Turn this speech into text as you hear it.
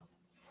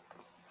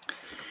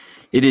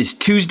It is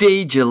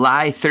Tuesday,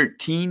 July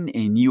 13,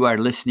 and you are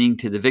listening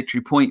to the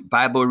Victory Point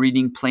Bible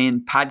Reading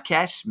Plan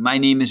podcast. My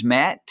name is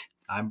Matt.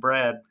 I'm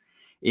Brad.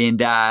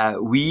 And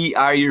we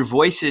are your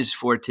voices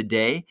for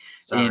today.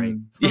 Sorry.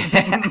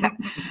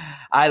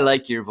 I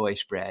like your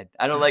voice, Brad.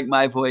 I don't like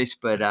my voice,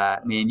 but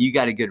man, you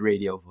got a good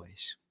radio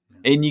voice.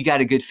 And you got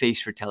a good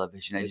face for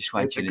television. I just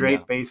want you to know. It's a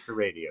great face for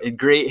radio. And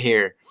great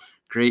hair.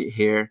 Great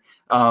hair.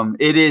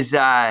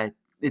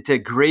 It's a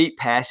great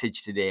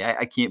passage today.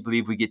 I can't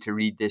believe we get to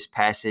read this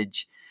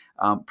passage.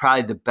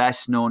 Probably the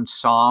best known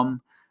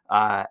Psalm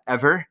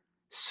ever,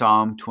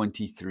 Psalm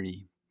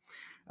 23.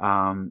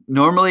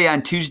 Normally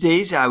on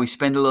Tuesdays, we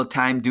spend a little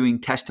time doing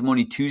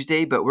Testimony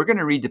Tuesday, but we're going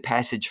to read the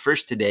passage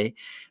first today.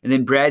 And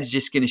then Brad's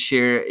just going to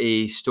share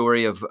a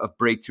story of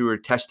breakthrough or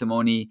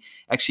testimony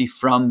actually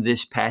from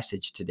this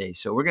passage today.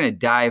 So we're going to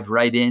dive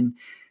right in.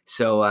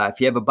 So if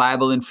you have a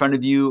Bible in front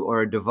of you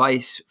or a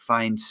device,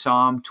 find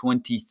Psalm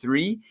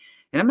 23.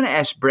 And I'm going to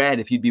ask Brad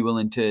if you'd be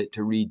willing to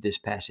read this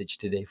passage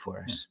today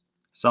for us.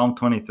 Psalm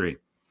 23.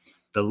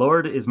 The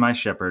Lord is my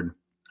shepherd,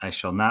 I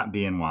shall not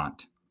be in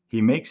want.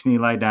 He makes me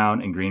lie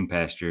down in green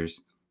pastures.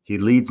 He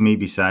leads me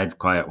beside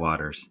quiet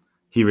waters.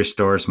 He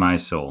restores my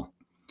soul.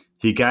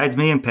 He guides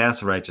me in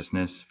paths of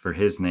righteousness for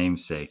his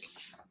name's sake.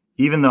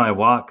 Even though I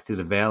walk through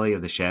the valley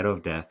of the shadow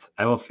of death,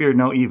 I will fear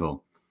no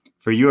evil,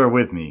 for you are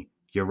with me.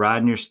 Your rod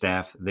and your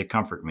staff, they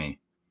comfort me.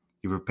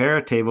 You prepare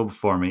a table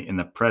before me in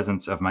the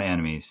presence of my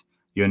enemies.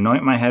 You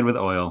anoint my head with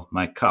oil,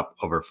 my cup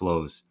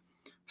overflows.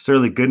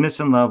 Surely goodness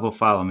and love will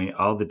follow me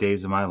all the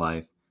days of my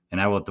life,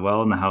 and I will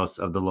dwell in the house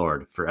of the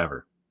Lord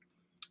forever.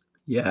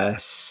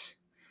 Yes.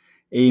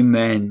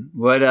 Amen.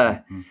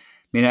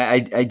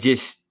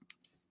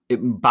 It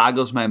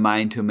boggles my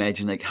mind to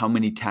imagine like how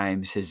many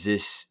times has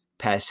this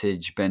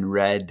passage been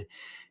read,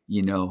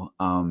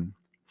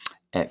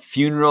 at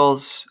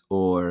funerals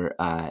or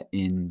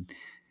in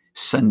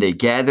Sunday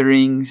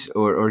gatherings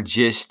or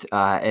just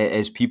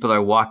as people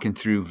are walking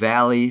through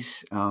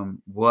valleys.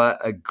 What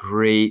a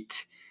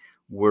great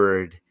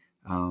word.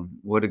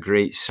 What a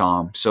great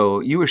psalm. So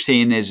you were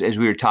saying as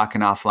we were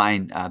talking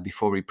offline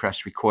before we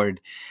pressed record,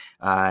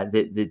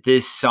 that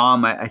this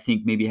psalm, I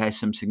think maybe has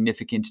some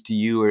significance to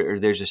you or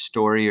there's a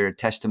story or a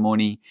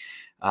testimony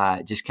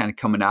just kind of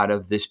coming out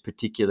of this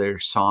particular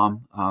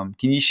psalm.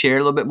 Can you share a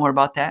little bit more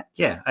about that?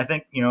 Yeah, I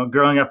think,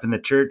 growing up in the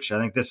church, I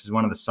think this is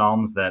one of the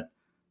psalms that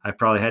I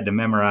probably had to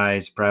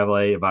memorize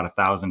probably about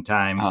 1,000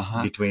 times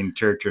between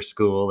church or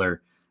school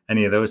or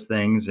any of those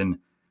things. And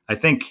I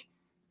think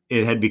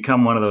it had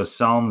become one of those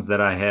psalms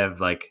that I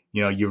have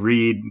you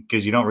read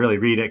because you don't really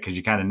read it because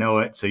you kind of know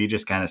it. So you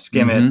just kind of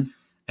skim it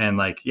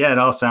and it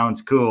all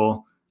sounds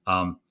cool.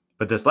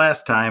 But this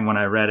last time when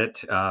I read it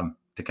to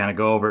kind of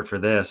go over it for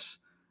this,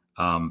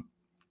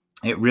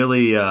 it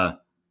really I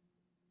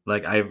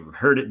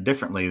heard it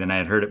differently than I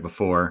had heard it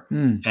before.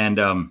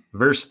 And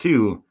verse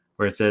 2,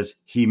 where it says,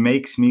 he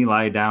makes me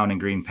lie down in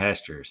green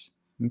pastures.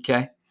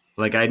 Okay.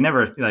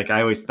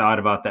 I always thought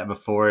about that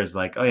before as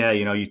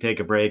you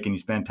take a break and you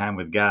spend time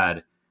with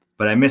God,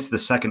 but I miss the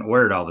second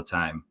word all the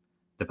time.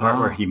 The part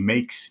where he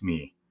makes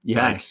me.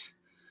 Yes.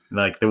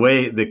 The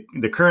way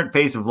the current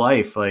pace of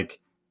life,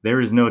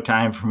 there is no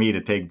time for me to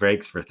take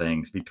breaks for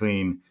things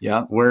between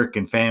work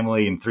and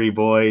family and 3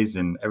 boys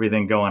and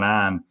everything going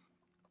on.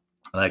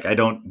 I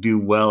don't do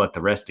well at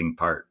the resting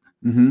part.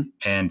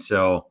 And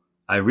so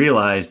I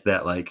realized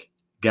that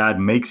God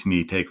makes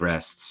me take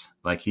rests.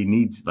 I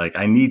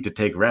need to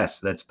take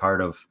rest. That's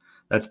part of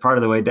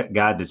the way that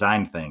God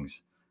designed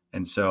things.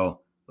 And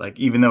so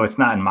even though it's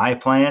not in my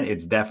plan,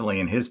 it's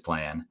definitely in his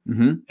plan.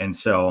 And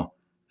so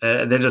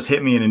that just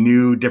hit me in a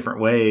new,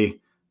 different way.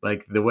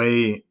 The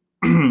way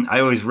I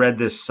always read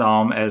this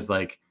psalm as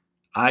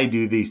I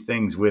do these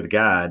things with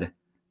God,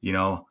 he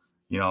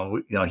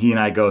and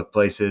I go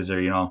places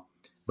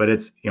but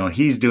it's,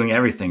 he's doing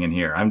everything in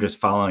here. I'm just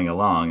following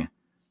along.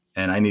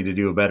 And I need to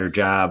do a better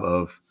job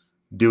of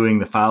doing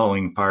the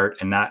following part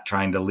and not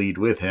trying to lead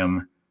with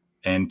him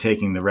and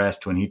taking the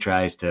rest when he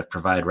tries to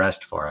provide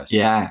rest for us.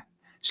 Yeah.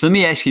 So let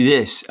me ask you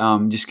this.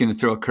 I'm just going to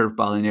throw a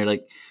curveball in there.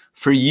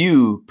 For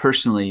you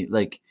personally,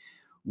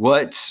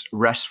 what's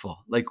restful?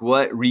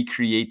 What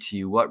recreates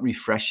you? What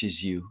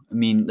refreshes you? I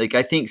mean,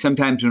 I think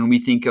sometimes when we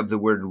think of the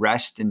word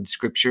rest in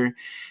scripture,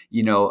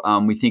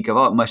 we think of,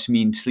 it must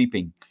mean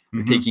sleeping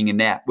or taking a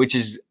nap, which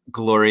is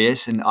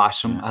glorious and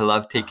awesome. Yeah. I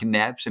love taking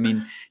naps. I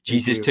mean,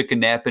 Jesus took a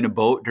nap in a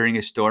boat during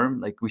a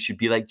storm. We should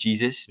be like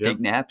Jesus, take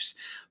naps.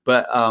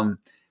 But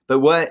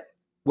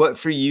what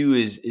for you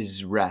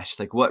is rest?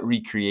 What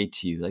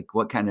recreates you?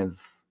 What kind of,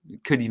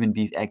 it could even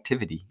be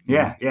activity?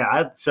 Yeah.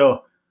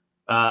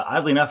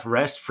 Oddly enough,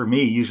 rest for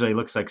me usually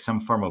looks like some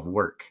form of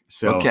work.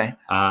 So,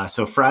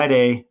 so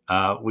Friday,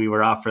 we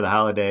were off for the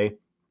holiday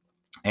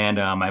and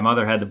my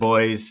mother had the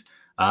boys.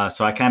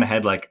 So I kind of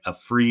had a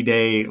free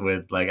day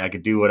with I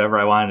could do whatever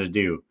I wanted to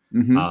do.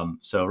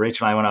 So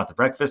Rachel and I went out to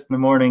breakfast in the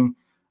morning.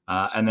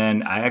 And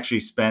then I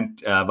actually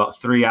spent about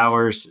 3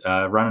 hours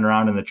running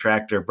around in the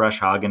tractor, brush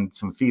hogging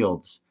some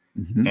fields.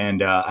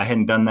 And I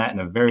hadn't done that in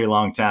a very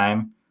long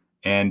time.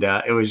 And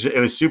it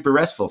was super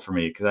restful for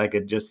me because I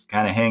could just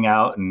kind of hang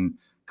out and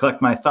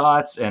collect my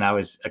thoughts, and I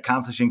was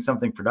accomplishing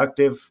something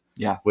productive,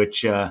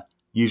 which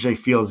usually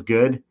feels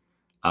good.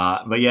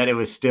 But yet it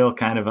was still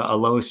kind of a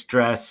low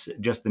stress,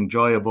 just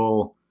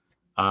enjoyable,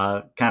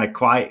 kind of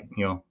quiet,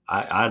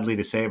 oddly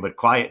to say, but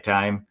quiet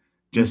time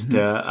just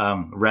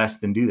to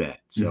rest and do that.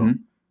 So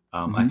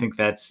I think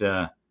that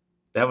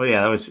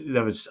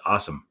was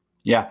awesome.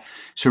 Yeah.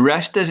 So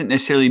rest doesn't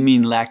necessarily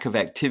mean lack of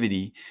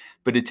activity,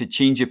 but it's a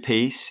change of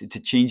pace. It's a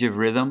change of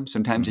rhythm,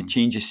 sometimes a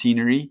change of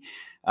scenery.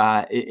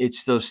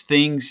 It's those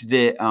things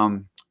that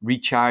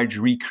recharge,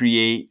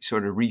 recreate,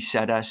 sort of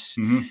reset us.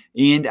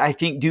 And I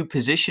think do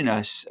position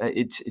us.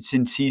 It's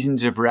in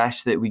seasons of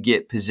rest that we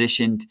get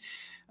positioned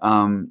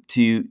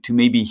to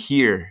maybe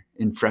hear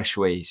in fresh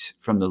ways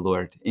from the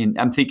Lord. And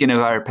I'm thinking of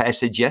our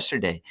passage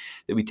yesterday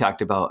that we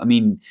talked about. I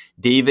mean,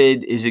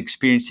 David is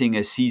experiencing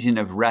a season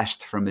of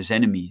rest from his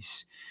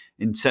enemies.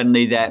 And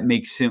suddenly that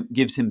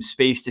gives him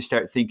space to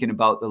start thinking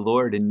about the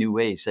Lord in new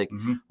ways. Like,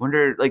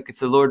 wonder, like, if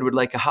the Lord would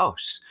like a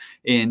house.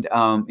 And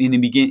in the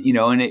beginning,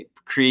 and it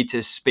creates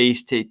a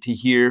space to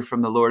hear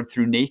from the Lord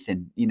through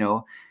Nathan.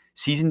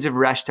 Seasons of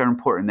rest are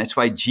important. That's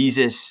why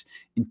Jesus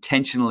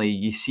intentionally,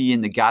 you see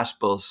in the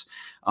Gospels,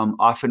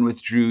 often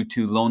withdrew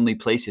to lonely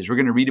places. We're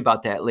going to read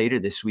about that later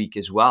this week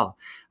as well.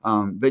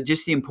 But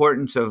just the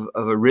importance of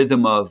a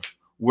rhythm of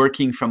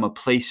working from a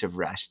place of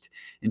rest.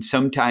 And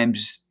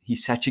sometimes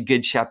he's such a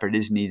good shepherd,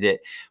 isn't he, that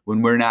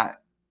when we're not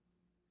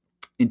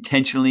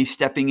intentionally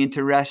stepping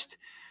into rest,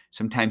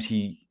 sometimes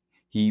he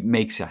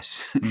makes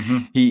us.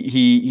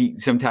 He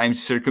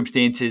sometimes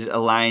circumstances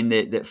align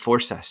that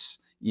force us,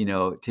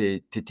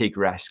 to take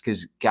rest,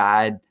 because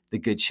God, the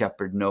good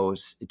shepherd,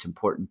 knows it's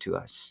important to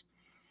us.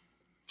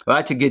 Well,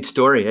 that's a good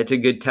story. That's a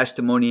good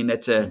testimony. And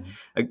that's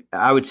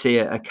I would say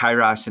a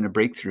kairos and a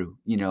breakthrough,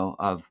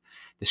 of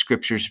the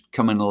scriptures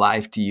coming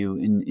alive to you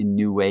in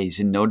new ways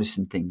and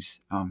noticing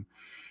things.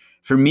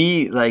 For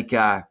me, like,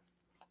 I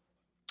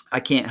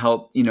can't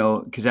help,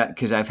 because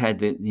I've had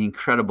the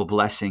incredible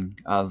blessing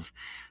of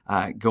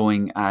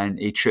going on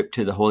a trip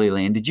to the Holy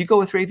Land. Did you go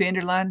with Ray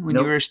Vander Laan when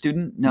you were a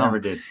student? No,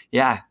 never did.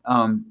 Yeah.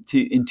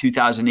 In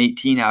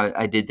 2018,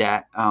 I did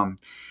that.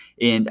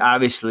 And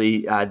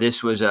obviously,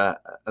 this was a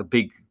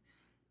big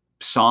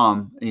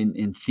psalm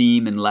in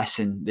theme and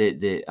lesson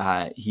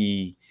that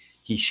he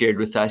shared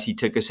with us. He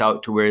took us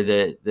out to where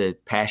the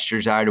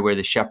pastures are, to where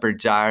the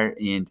shepherds are,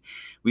 and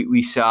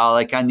we saw,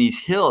 like, on these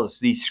hills,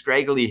 these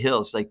scraggly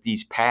hills, like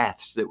these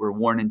paths that were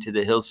worn into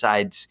the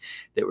hillsides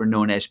that were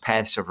known as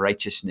paths of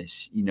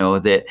righteousness,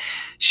 that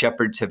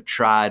shepherds have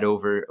trod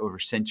over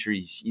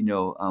centuries,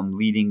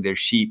 leading their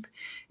sheep.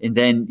 And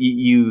then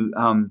you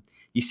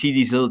see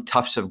these little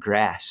tufts of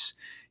grass,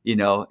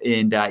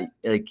 and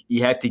like,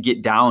 you have to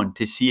get down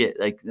to see it,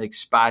 like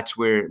spots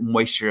where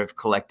moisture have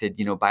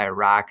collected, by a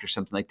rock or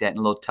something like that, and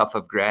a little tuft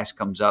of grass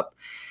comes up.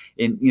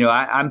 And,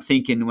 I'm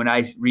thinking, when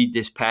I read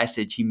this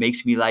passage, he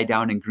makes me lie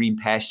down in green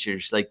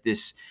pastures, like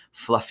this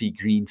fluffy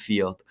green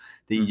field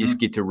that you just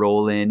get to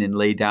roll in and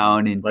lay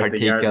down and like partake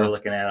the yard of. We're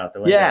looking at out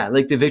the window. Yeah,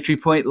 like the Victory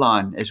Point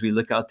lawn as we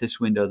look out this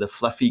window, the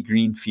fluffy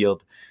green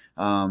field.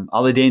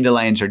 All the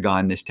dandelions are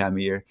gone this time of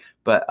year,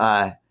 but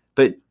that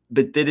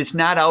it's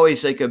not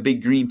always like a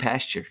big green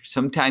pasture.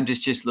 Sometimes it's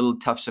just little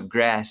tufts of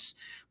grass,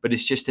 but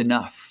it's just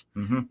enough.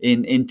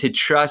 And to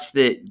trust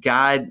that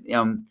God,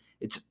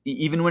 it's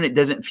even when it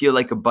doesn't feel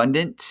like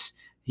abundance,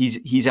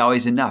 he's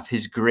always enough.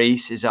 His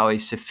grace is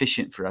always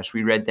sufficient for us.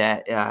 We read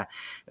that a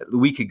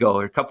week ago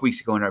or a couple weeks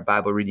ago in our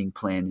Bible reading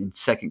plan in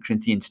 2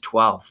 Corinthians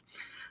 12.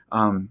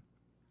 But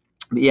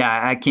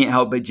yeah, I can't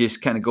help but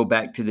just kind of go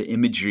back to the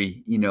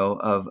imagery,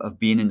 of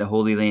being in the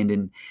Holy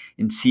Land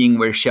and seeing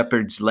where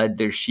shepherds led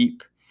their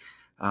sheep.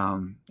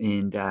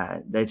 And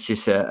that's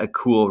just a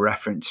cool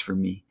reference for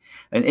me.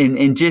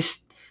 And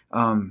just,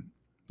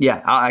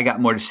 I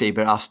got more to say,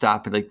 but I'll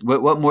stop. Like,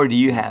 what more do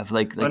you have?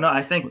 Like, no,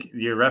 I think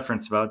your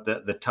reference about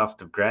the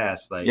tuft of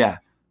grass, like, yeah.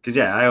 Because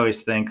I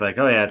always think, like,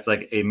 oh yeah, it's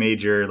like a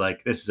major,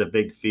 like, this is a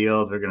big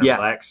field, we're gonna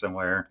relax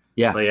somewhere.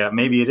 Yeah. But yeah,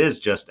 maybe it is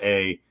just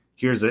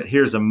here's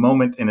a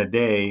moment in a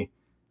day.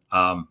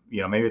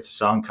 Maybe it's a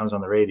song comes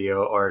on the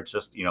radio, or it's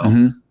just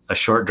a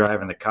short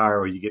drive in the car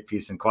where you get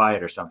peace and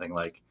quiet or something.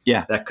 Like,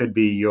 that could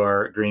be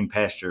your green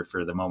pasture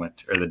for the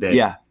moment or the day.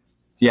 Yeah.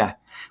 Yeah.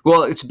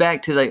 Well, it's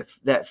back to like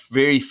that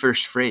very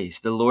first phrase,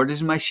 the Lord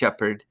is my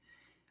shepherd,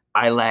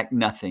 I lack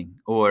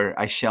nothing, or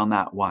I shall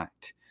not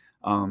want.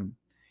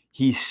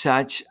 He's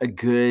such a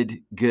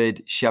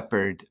good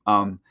shepherd.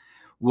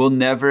 We'll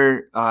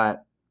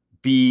never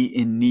be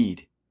in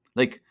need.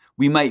 Like,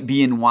 we might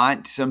be in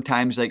want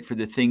sometimes, like for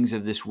the things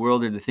of this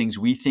world or the things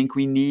we think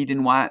we need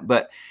and want,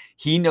 but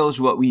he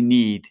knows what we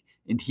need,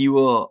 and he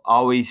will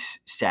always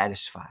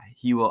satisfy.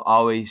 He will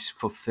always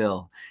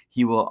fulfill.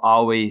 He will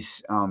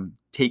always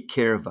take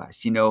care of us.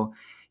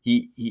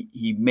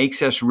 He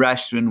makes us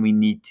rest when we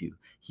need to.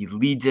 He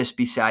leads us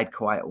beside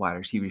quiet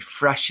waters. He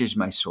refreshes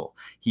my soul.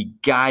 He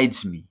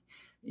guides me,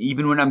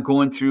 even when I'm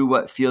going through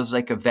what feels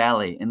like a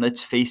valley. And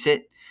let's face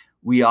it,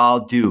 we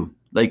all do.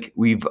 Like,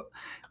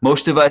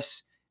 most of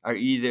us are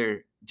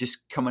either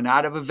just coming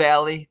out of a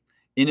valley,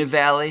 in a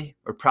valley,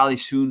 or probably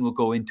soon we'll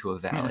go into a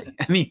valley.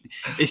 I mean,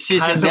 it's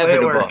just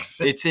inevitable.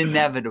 It's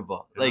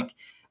inevitable. Yeah. Like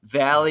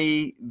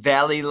valley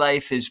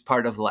life is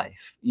part of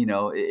life. You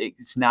know,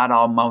 it's not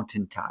all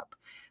mountaintop.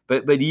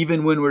 But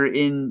even when we're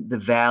in the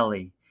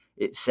valley,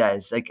 it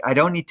says, like, I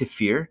don't need to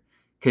fear,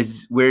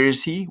 because where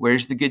is he?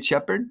 Where's the good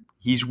shepherd?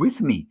 He's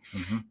with me,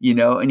 you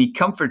know, and he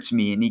comforts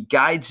me and he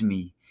guides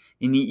me,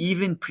 and he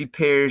even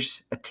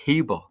prepares a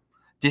table.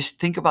 Just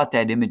think about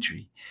that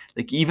imagery.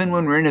 Like, even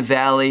when we're in a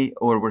valley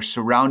or we're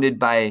surrounded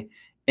by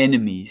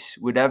enemies,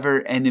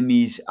 whatever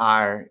enemies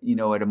are, you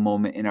know, at a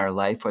moment in our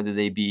life, whether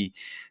they be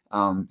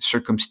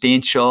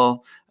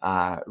circumstantial,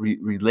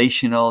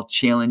 relational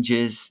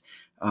challenges,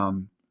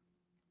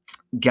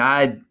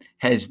 God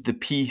has the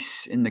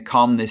peace and the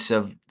calmness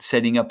of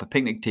setting up a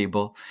picnic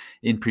table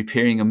and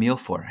preparing a meal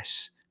for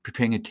us,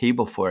 preparing a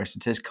table for us,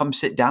 and says, come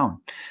sit down.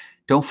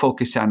 Don't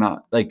focus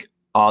on like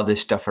all this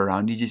stuff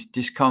around you.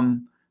 Just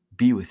come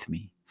be with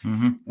me.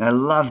 And I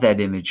love that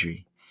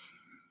imagery.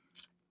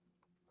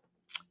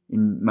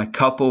 And my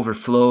cup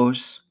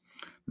overflows.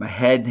 My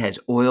head has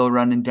oil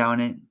running down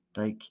it.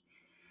 Like,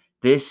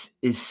 this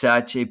is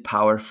such a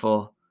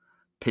powerful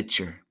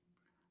picture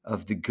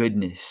of the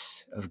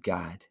goodness of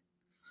God.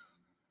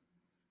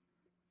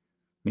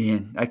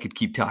 Man, I could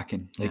keep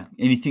talking. Like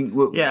anything.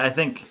 I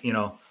think, you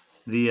know,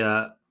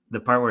 the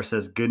part where it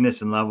says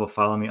goodness and love will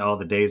follow me all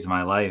the days of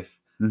my life.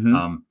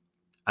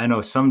 I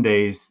know some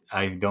days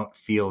I don't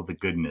feel the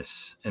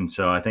goodness. And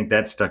so I think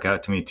that stuck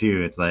out to me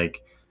too. It's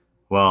like,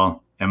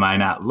 well, am I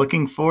not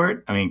looking for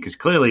it? I mean, because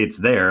clearly it's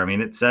there. I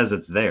mean, it says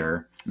it's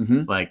there.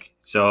 Like,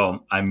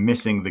 so I'm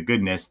missing the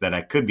goodness that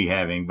I could be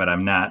having, but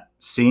I'm not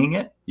seeing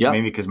it.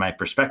 Maybe because my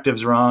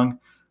perspective's wrong.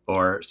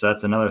 So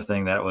that's another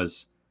thing that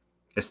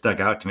it stuck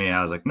out to me.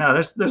 I was like, no,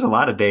 there's a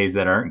lot of days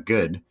that aren't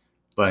good.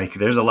 Like,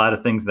 there's a lot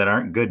of things that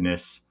aren't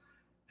goodness.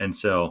 And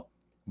so,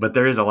 but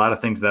there is a lot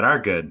of things that are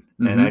good.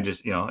 And I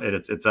just, you know,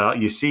 it's all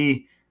you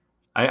see.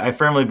 I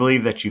firmly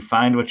believe that you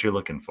find what you're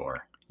looking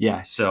for.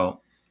 Yeah.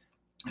 So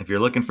if you're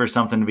looking for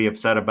something to be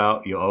upset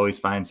about, you'll always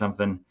find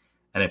something.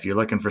 And if you're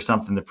looking for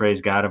something to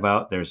praise God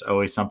about, there's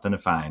always something to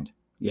find.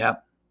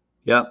 Yep.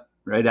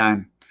 Right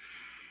on.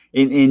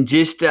 And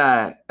just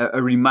a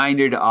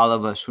reminder to all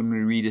of us when we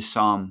read a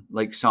psalm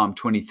like Psalm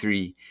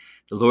 23,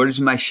 the Lord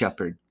is my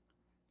shepherd.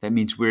 That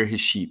means we're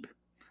his sheep.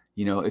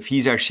 You know, if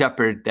he's our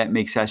shepherd, that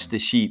makes us the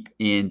sheep.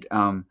 And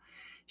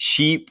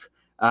sheep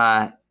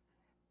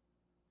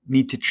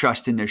need to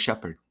trust in their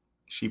shepherd.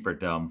 Sheep are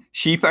dumb.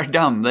 Sheep are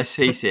dumb. Let's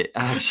face it.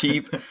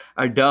 Sheep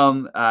are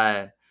dumb.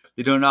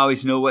 They don't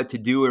always know what to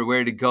do or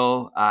where to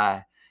go.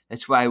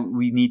 That's why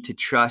we need to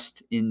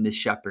trust in the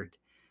shepherd.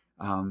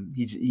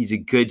 He's a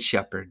good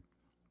shepherd,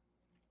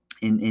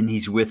 and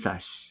he's with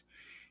us.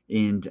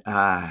 And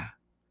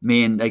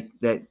man, like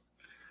that.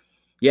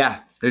 Yeah,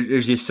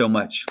 there's just so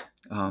much.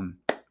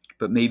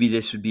 But maybe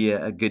this would be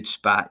a good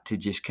spot to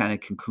just kind of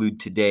conclude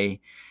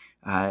today.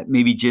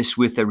 Maybe just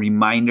with a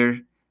reminder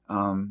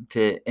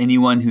to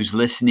anyone who's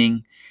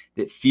listening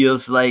that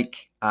feels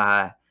like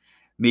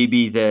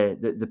maybe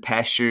the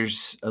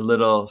pasture's a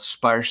little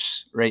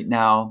sparse right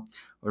now,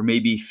 or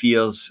maybe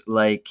feels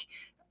like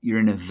you're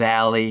in a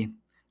valley.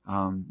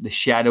 The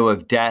shadow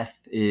of death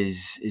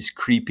is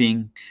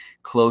creeping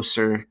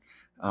closer.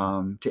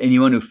 To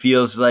anyone who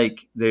feels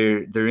like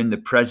they're in the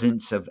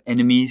presence of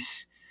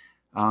enemies,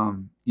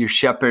 your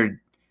shepherd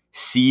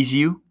sees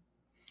you.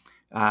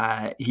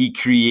 He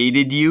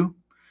created you.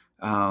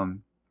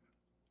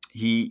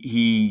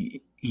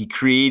 He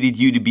created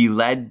you to be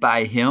led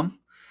by him,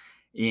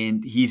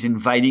 and he's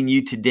inviting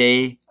you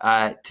today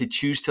to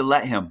choose to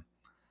let him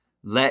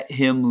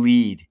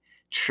lead.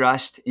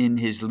 Trust in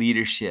his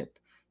leadership.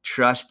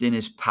 Trust in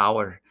his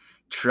power.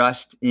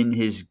 Trust in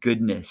his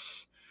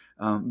goodness.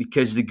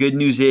 Because the good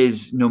news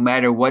is, no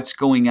matter what's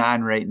going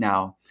on right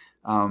now,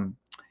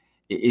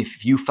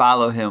 if you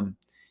follow him,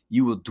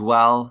 you will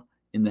dwell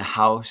in the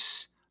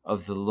house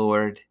of the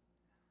Lord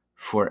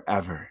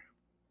forever.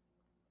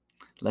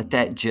 Let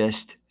that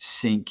just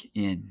sink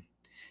in,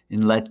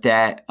 and let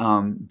that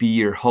be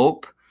your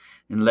hope,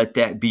 and let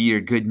that be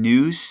your good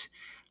news.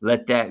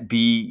 Let that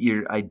be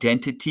your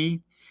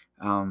identity.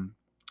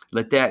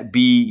 Let that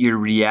be your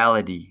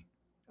reality,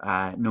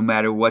 no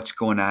matter what's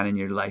going on in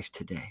your life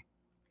today.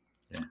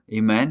 Yeah.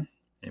 Amen.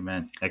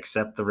 Amen.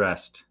 Accept the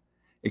rest.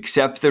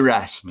 Accept the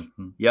rest.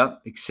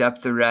 Yep.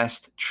 Accept the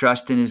rest.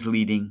 Trust in his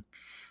leading.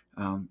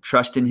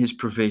 Trust in his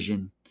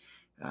provision.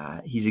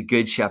 He's a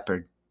good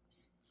shepherd,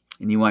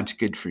 and he wants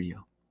good for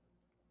you.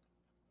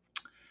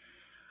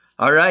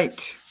 All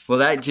right. Well,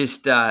 that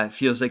just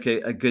feels like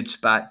a good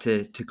spot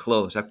to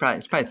close. It's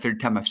probably the third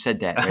time I've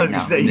said that. Right I was now.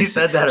 Say, you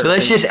said that. So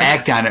let's just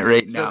act on it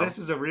right now. So this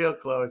is a real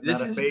close,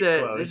 not a fake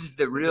close. This is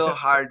the real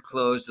hard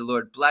close. The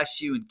Lord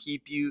bless you and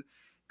keep you,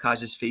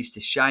 cause his face to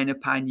shine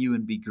upon you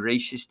and be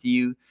gracious to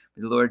you.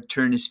 May the Lord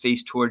turn his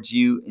face towards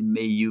you, and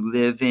may you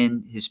live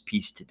in his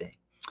peace today.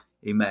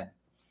 Amen.